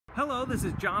Hello, this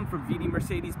is John from Viti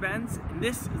Mercedes-Benz, and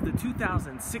this is the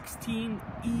 2016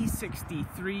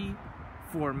 E63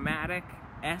 4MATIC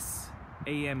S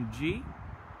AMG.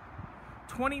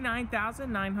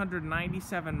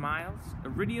 29,997 miles,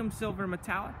 iridium silver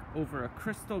metallic over a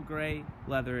crystal gray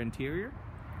leather interior.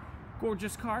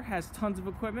 Gorgeous car, has tons of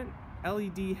equipment,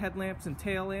 LED headlamps and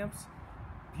tail lamps,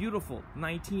 beautiful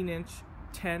 19-inch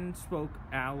 10-spoke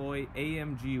alloy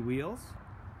AMG wheels.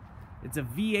 It's a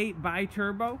V8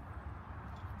 bi-turbo,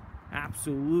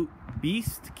 absolute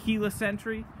beast, keyless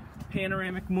entry,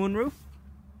 panoramic moonroof,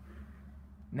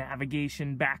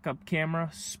 navigation backup camera,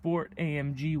 sport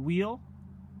AMG wheel,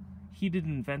 heated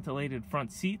and ventilated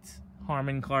front seats,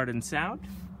 Harman Kardon sound.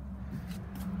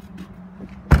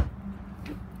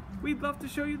 We'd love to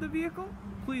show you the vehicle.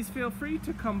 Please feel free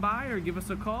to come by or give us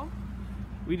a call.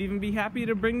 We'd even be happy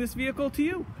to bring this vehicle to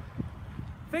you.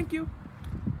 Thank you.